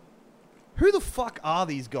 But who the fuck are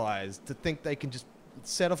these guys to think they can just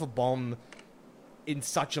set off a bomb in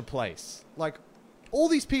such a place? All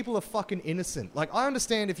these people are fucking innocent. I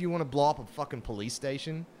understand if you want to blow up a fucking police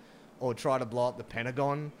station or try to blow up the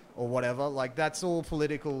Pentagon or whatever. That's all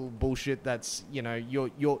political bullshit. That's,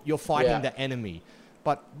 you're fighting the enemy.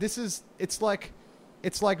 But it's like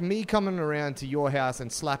me coming around to your house and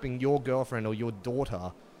slapping your girlfriend or your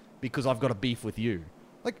daughter because I've got a beef with you.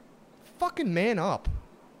 Fucking man up.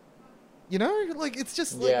 It's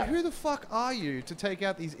just who the fuck are you to take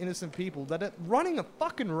out these innocent people that are running a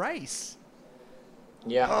fucking race?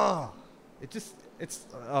 Yeah. Oh,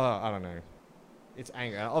 I don't know. It's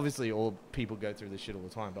anger. Obviously, all people go through this shit all the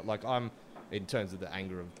time. But I'm in terms of the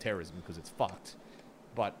anger of terrorism because it's fucked.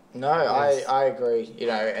 But no, I agree.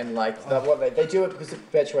 And what they do it because it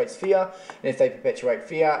perpetuates fear. And if they perpetuate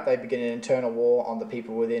fear, they begin an internal war on the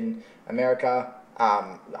people within America.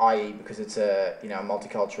 I.e. because it's a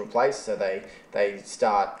multicultural place, so they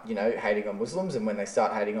start hating on Muslims, and when they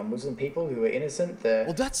start hating on Muslim people who are innocent,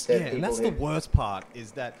 and that's the worst part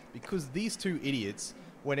is that because these two idiots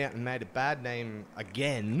went out and made a bad name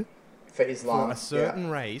again for Islam, for a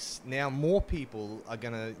certain race. Now more people are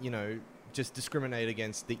gonna just discriminate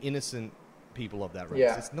against the innocent people of that race.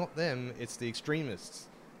 Yeah. It's not them; it's the extremists.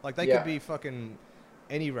 They could be fucking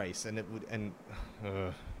any race, and it would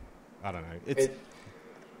I don't know.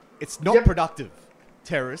 It's not productive.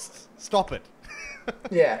 Terrorists, stop it.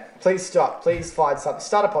 Yeah, please stop. Please find something.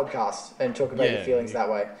 Start a podcast and talk about your feelings that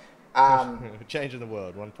way. Changing the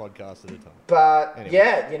world, one podcast at a time. But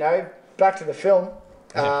anyway. Back to the film.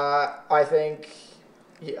 I think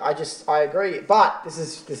I agree. But this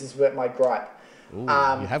is where my gripe. Ooh,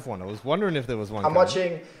 you have one. I was wondering if there was one.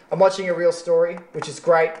 I'm watching a real story, which is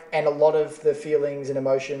great, and a lot of the feelings and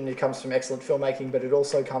emotion, it comes from excellent filmmaking, but it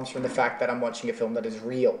also comes from the fact that I'm watching a film that is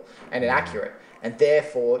real and accurate, and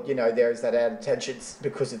therefore, there is that added tension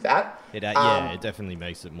because of that. It definitely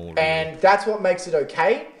makes it more real. And that's what makes it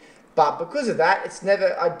okay. But because of that, it's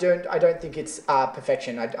never. I don't think it's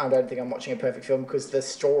perfection. I don't think I'm watching a perfect film because the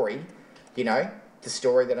story, the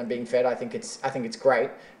story that I'm being fed, I think it's great,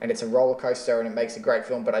 and it's a roller coaster, and it makes a great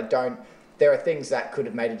film. But there are things that could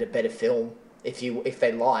have made it a better film if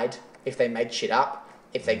they lied, if they made shit up,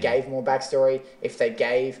 if they gave more backstory, if they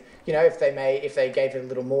gave if they gave it a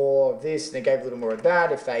little more of this and they gave a little more of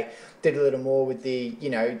that, if they did a little more with the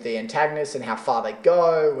antagonists and how far they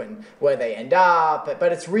go and where they end up.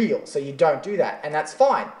 But it's real, so you don't do that, and that's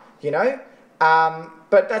fine,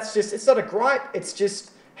 But that's just, it's not a gripe. It's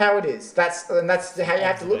just how it is. That's how you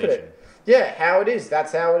have to look at it. Yeah, how it is.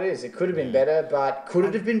 That's how it is. It could have been better, but could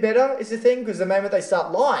it have been better is the thing, because the moment they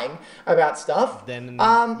start lying about stuff, then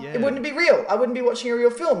it wouldn't be real. I wouldn't be watching a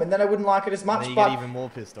real film, and then I wouldn't like it as much. And then you get even more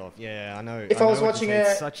pissed off. Yeah, I know. If I was watching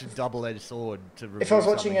it's such a double-edged sword to review. If I was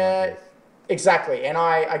watching exactly, and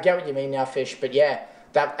I get what you mean now, Fish. But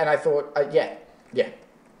I thought,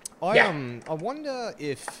 I wonder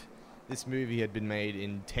if this movie had been made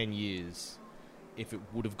in 10 years, if it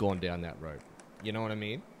would have gone down that road. You know what I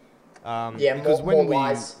mean? Because when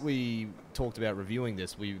we talked about reviewing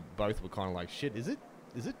this, we both were kind of like, shit, is it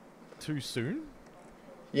too soon?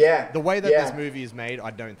 Yeah. The way that this movie is made, I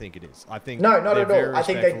don't think it is. I think not they're at very all. I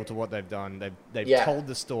think respectful to what they've done. They've told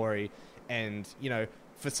the story, and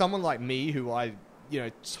for someone like me who I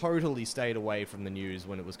totally stayed away from the news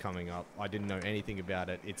when it was coming up, I didn't know anything about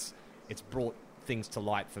it. It's brought things to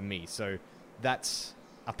light for me. So that's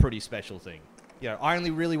a pretty special thing. You know, I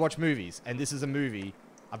only really watch movies, and this is a movie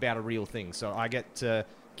about a real thing. So I get to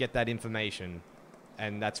get that information,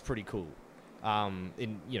 and that's pretty cool. Now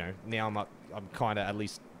I'm kind of at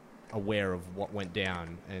least aware of what went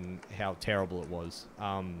down and how terrible it was.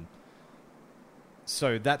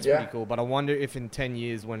 So that's pretty cool. But I wonder if in 10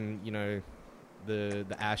 years, when the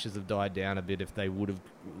ashes have died down a bit, if they would have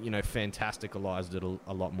fantasticalized it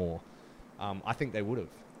a lot more. I think they would have,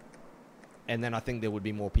 and then I think there would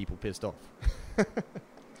be more people pissed off.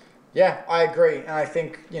 Yeah, I agree, and I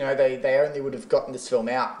think they only would have gotten this film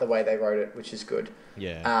out the way they wrote it, which is good.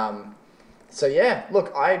 Yeah. So yeah,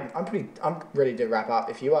 look, I'm ready to wrap up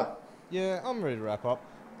if you are. Yeah, I'm ready to wrap up.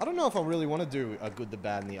 I don't know if I really want to do a good, the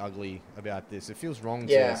bad, and the ugly about this. It feels wrong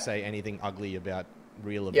to say anything ugly about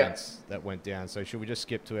real events that went down. So should we just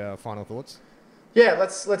skip to our final thoughts? Yeah,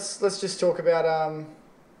 let's just talk about our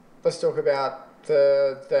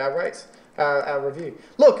rates, our review.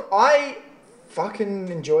 Look, I fucking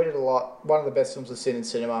enjoyed it a lot. One of the best films I've seen in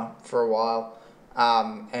cinema for a while,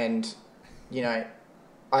 and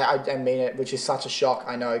I mean it, which is such a shock,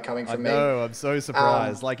 I know, coming from me. I know, I'm so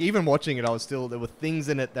surprised. Even watching it, there were things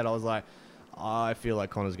in it that I was like, I feel like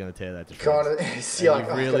Connor's going to tear that to shreds. You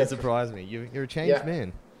really surprised me. You're a changed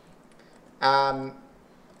man.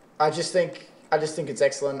 I just think it's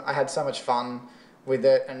excellent. I had so much fun with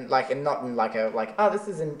it, and not in this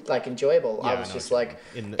isn't enjoyable. Yeah, I was just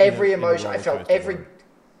every emotion. I felt every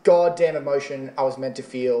goddamn emotion I was meant to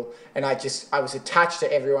feel, and I was attached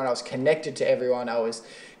to everyone. I was connected to everyone. I was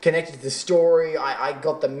connected to the story. I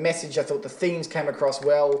got the message. I thought the themes came across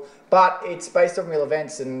well, but it's based on real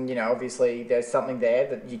events, and obviously there's something there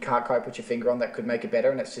that you can't quite put your finger on that could make it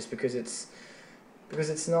better, and it's just because it's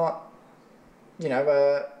not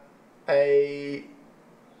a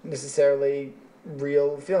necessarily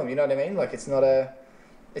real film. You know what I mean? It's not a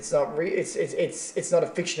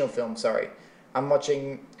fictional film. Sorry. I'm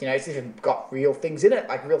watching, it's even got real things in it,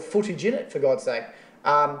 real footage in it, for God's sake.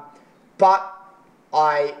 But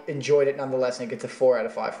I enjoyed it nonetheless, and it gets a 4 out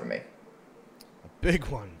of 5 from me. A big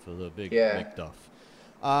one for the big Duff.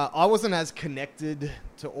 I wasn't as connected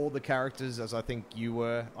to all the characters as I think you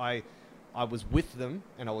were. I was with them,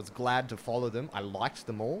 and I was glad to follow them. I liked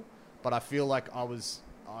them all, but I feel like I was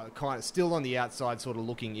kind of still on the outside, sort of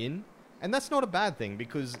looking in. And that's not a bad thing,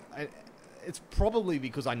 because it's probably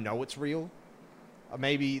because I know it's real.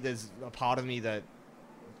 Maybe there's a part of me that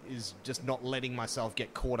is just not letting myself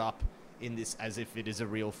get caught up in this as if it is a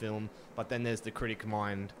real film. But then there's the critic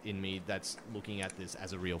mind in me that's looking at this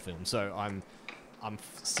as a real film. So I'm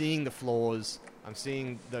seeing the flaws. I'm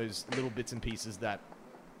seeing those little bits and pieces that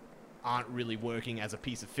aren't really working as a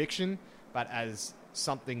piece of fiction, but as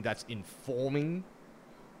something that's informing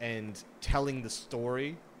and telling the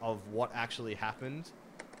story of what actually happened.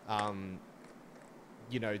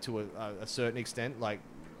 To a certain extent,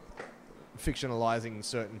 fictionalizing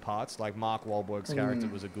certain parts, Mark Wahlberg's character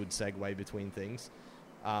was a good segue between things.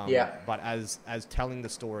 But as telling the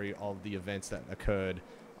story of the events that occurred,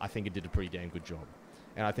 I think it did a pretty damn good job.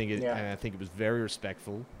 And I think it was very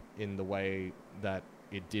respectful in the way that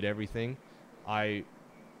it did everything. I'm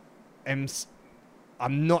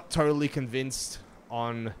not totally convinced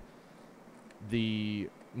on the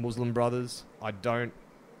Muslim brothers. I don't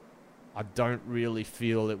really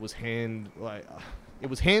feel it was it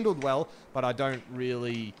was handled well, but I don't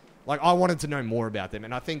really I wanted to know more about them,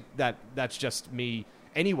 and I think that's just me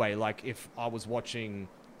anyway. If I was watching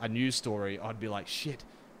a news story, I'd be like, shit,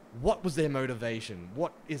 what was their motivation?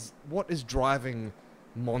 What is driving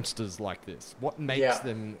monsters like this? What makes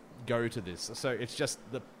them go to this? So it's just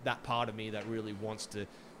that part of me that really wants to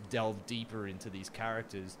delve deeper into these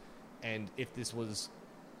characters. And if this was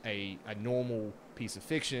a normal piece of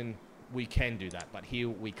fiction, we can do that, but here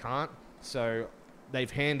we can't. So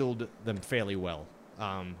they've handled them fairly well,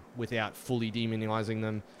 without fully demonizing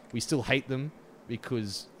them. We still hate them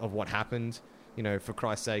because of what happened. For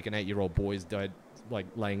Christ's sake, an 8-year-old boy's died,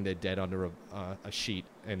 laying there dead under a sheet,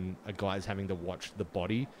 and a guy's having to watch the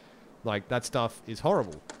body. That stuff is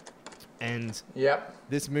horrible. And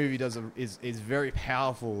this movie is very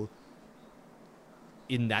powerful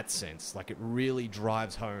in that sense. It really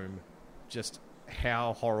drives home just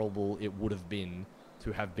how horrible it would have been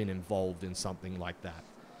to have been involved in something like that.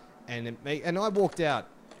 And I walked out,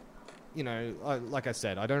 like I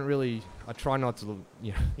said, I try not to,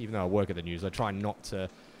 even though I work at the news, I try not to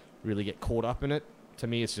really get caught up in it. To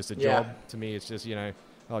me, it's just a job. To me, it's just,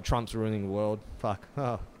 Trump's ruining the world. Fuck.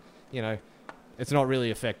 Oh, it's not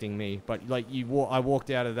really affecting me. But I walked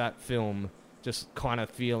out of that film just kind of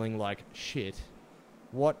feeling like, shit,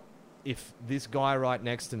 what if this guy right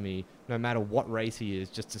next to me, no matter what race he is,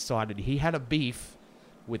 just decided he had a beef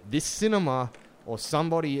with this cinema or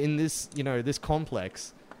somebody in this, this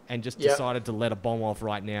complex, and just decided to let a bomb off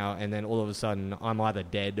right now, and then all of a sudden I'm either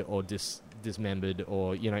dead or dismembered,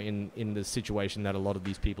 or in the situation that a lot of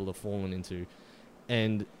these people have fallen into,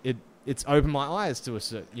 and it's opened my eyes to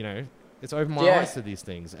it's opened my eyes to these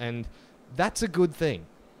things, and that's a good thing.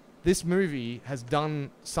 This movie has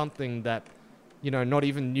done something that not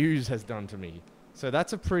even news has done to me, so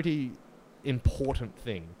that's a pretty important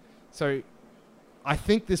thing. So I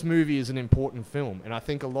think this movie is an important film, and I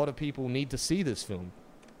think a lot of people need to see this film,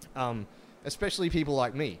 especially people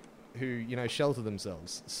like me who shelter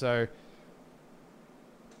themselves. So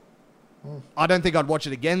I don't think I'd watch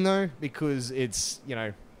it again though, because it's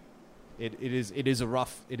it is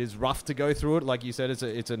rough to go through it. Like you said,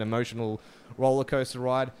 it's an emotional roller coaster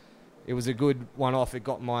ride. It was a good one-off. It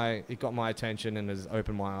got my attention and has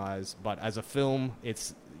opened my eyes. But as a film,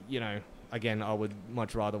 it's again, I would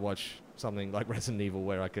much rather watch something like Resident Evil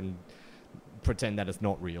where I can pretend that it's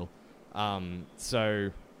not real.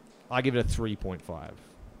 So I give it a 3.5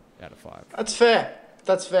 out of 5. That's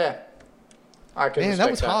fair. I can respect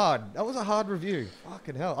that was hard. That was a hard review.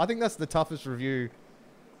 Fucking hell. I think that's the toughest review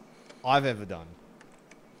I've ever done.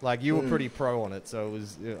 Like, you were pretty pro on it, so it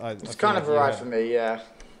was... It's kind of alright for me, yeah.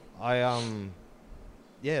 That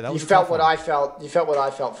was... You felt what I felt. You felt what I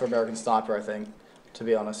felt for American Sniper, I think, to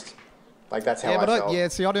be honest. Like, that's how I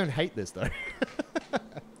felt. See, I don't hate this, though.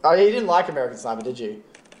 Oh, you didn't like American Sniper, did you?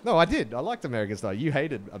 No, I did. I liked American Sniper. You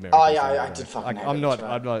hated American Sniper. I did fucking hate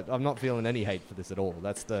it. I'm not feeling any hate for this at all.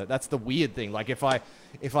 That's the weird thing. Like, if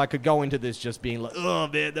I could go into this just being like, oh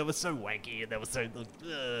man, that was so wanky, and that was so,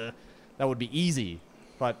 that would be easy.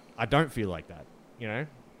 But I don't feel like that. Yeah.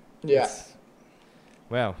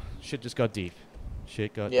 Wow, shit just got deep.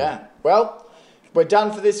 Deep. Well, we're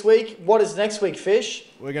done for this week. What is next week, Fish?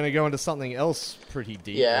 We're gonna go into something else pretty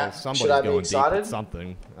deep. Yeah. Somebody's Should I be going excited? deep at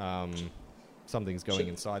something. Something's going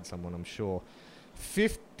inside someone, I'm sure.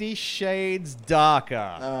 50 Shades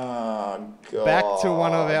Darker. Oh, God. Back to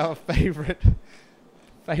one of our favorite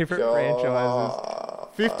franchises.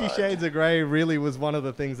 50 Shades of Grey really was one of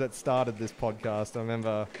the things that started this podcast. I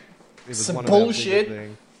remember it was some one bullshit. of our bigger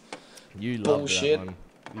things. You loved that one.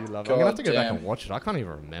 You loved it. I'm going to have to go back and watch it. I can't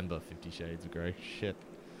even remember 50 Shades of Grey. Shit.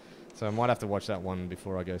 So I might have to watch that one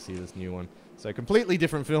before I go see this new one. So completely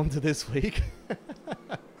different film to this week.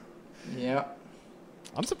 Yeah.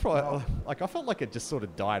 I'm surprised. Like, I felt like it just sort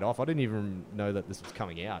of died off. I didn't even know that this was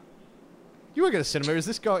coming out. You work at a cinema. Is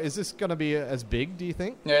this going to be as big, do you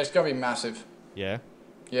think? Yeah, it's going to be massive. Yeah?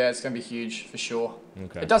 Yeah, it's going to be huge, for sure.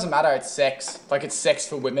 Okay. It doesn't matter. It's sex. Like, it's sex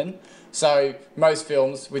for women. So most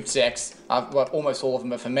films with sex, almost all of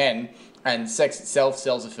them are for men. And sex itself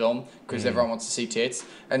sells a film because everyone wants to see tits.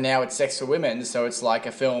 And now it's sex for women. So it's like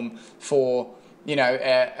a film for...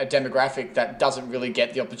 a demographic that doesn't really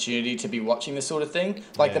get the opportunity to be watching this sort of thing.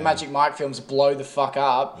 Like, the Magic Mike films blow the fuck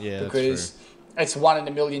up because it's 1 in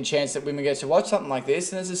a million chance that women get to watch something like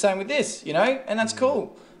this, and it's the same with this, and that's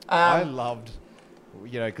cool. I loved,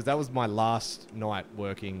 because that was my last night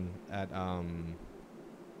working at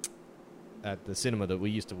the cinema that we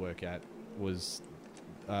used to work at, was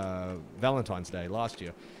Valentine's Day last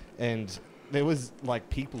year, and there was like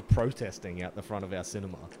people protesting out the front of our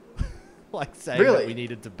cinema. Like, saying that we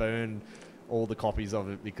needed to burn all the copies of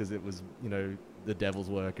it because it was, the devil's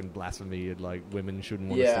work and blasphemy, and like women shouldn't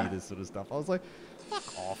want to see this sort of stuff. I was like,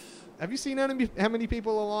 fuck off. Have you seen how many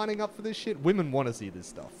people are lining up for this shit? Women want to see this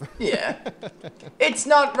stuff. Yeah. It's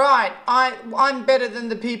not right. I'm better than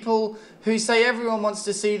the people who say everyone wants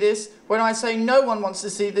to see this when I say no one wants to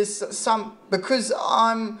see this. Because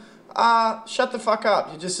I'm... shut the fuck up.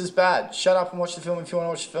 You're just as bad. Shut up and watch the film if you want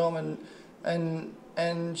to watch the film,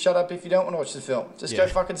 and shut up if you don't want to watch the film. Just go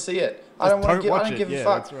fucking see it. I don't give a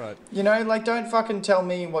fuck. That's right. Don't fucking tell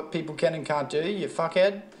me what people can and can't do, you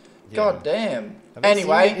fuckhead. Yeah. God damn.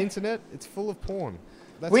 Anyway, the internet, it's full of porn.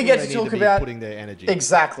 That's we get to talk about putting their energy.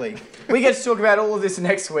 Exactly. We get to talk about all of this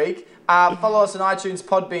next week. Follow us on iTunes,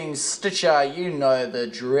 Podbean, Stitcher. You know the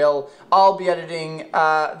drill. I'll be editing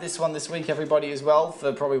this one this week, everybody, as well,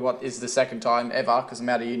 for probably what is the second time ever, because I'm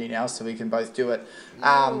out of uni now, so we can both do it.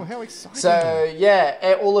 Oh, how exciting. So,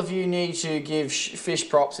 yeah, all of you need to give Fish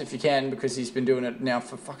props if you can, because he's been doing it now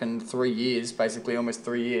for fucking 3 years, basically, almost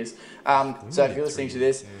 3 years. So if you're listening to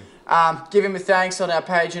this... Give him a thanks on our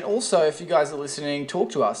page, and also if you guys are listening, talk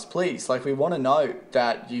to us, please. Like, we want to know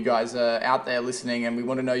that you guys are out there listening, and we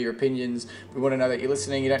want to know your opinions. We want to know that you're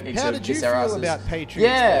listening. You don't need How to did you kiss feel our asses. about Patriots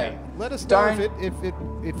Yeah, Day? Let us know don't-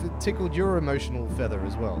 if it tickled your emotional feather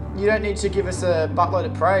as well. You don't need to give us a buttload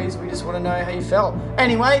of praise. We just want to know how you felt.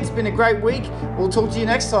 Anyway, it's been a great week. We'll talk to you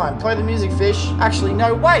next time. Play the music, Fish. Actually,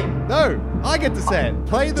 no, wait. No, I get to say it.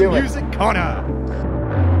 Play the Do it. music, Connor.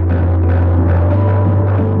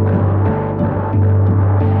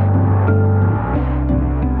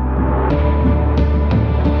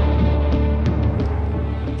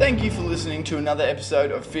 Thank you for listening to another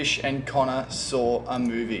episode of Fish and Connor Saw a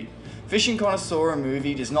Movie. Fish and Connor Saw a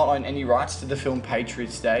Movie does not own any rights to the film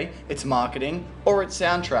Patriots Day, its marketing, or its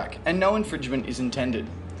soundtrack, and no infringement is intended.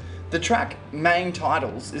 The track Main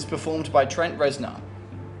Titles is performed by Trent Reznor.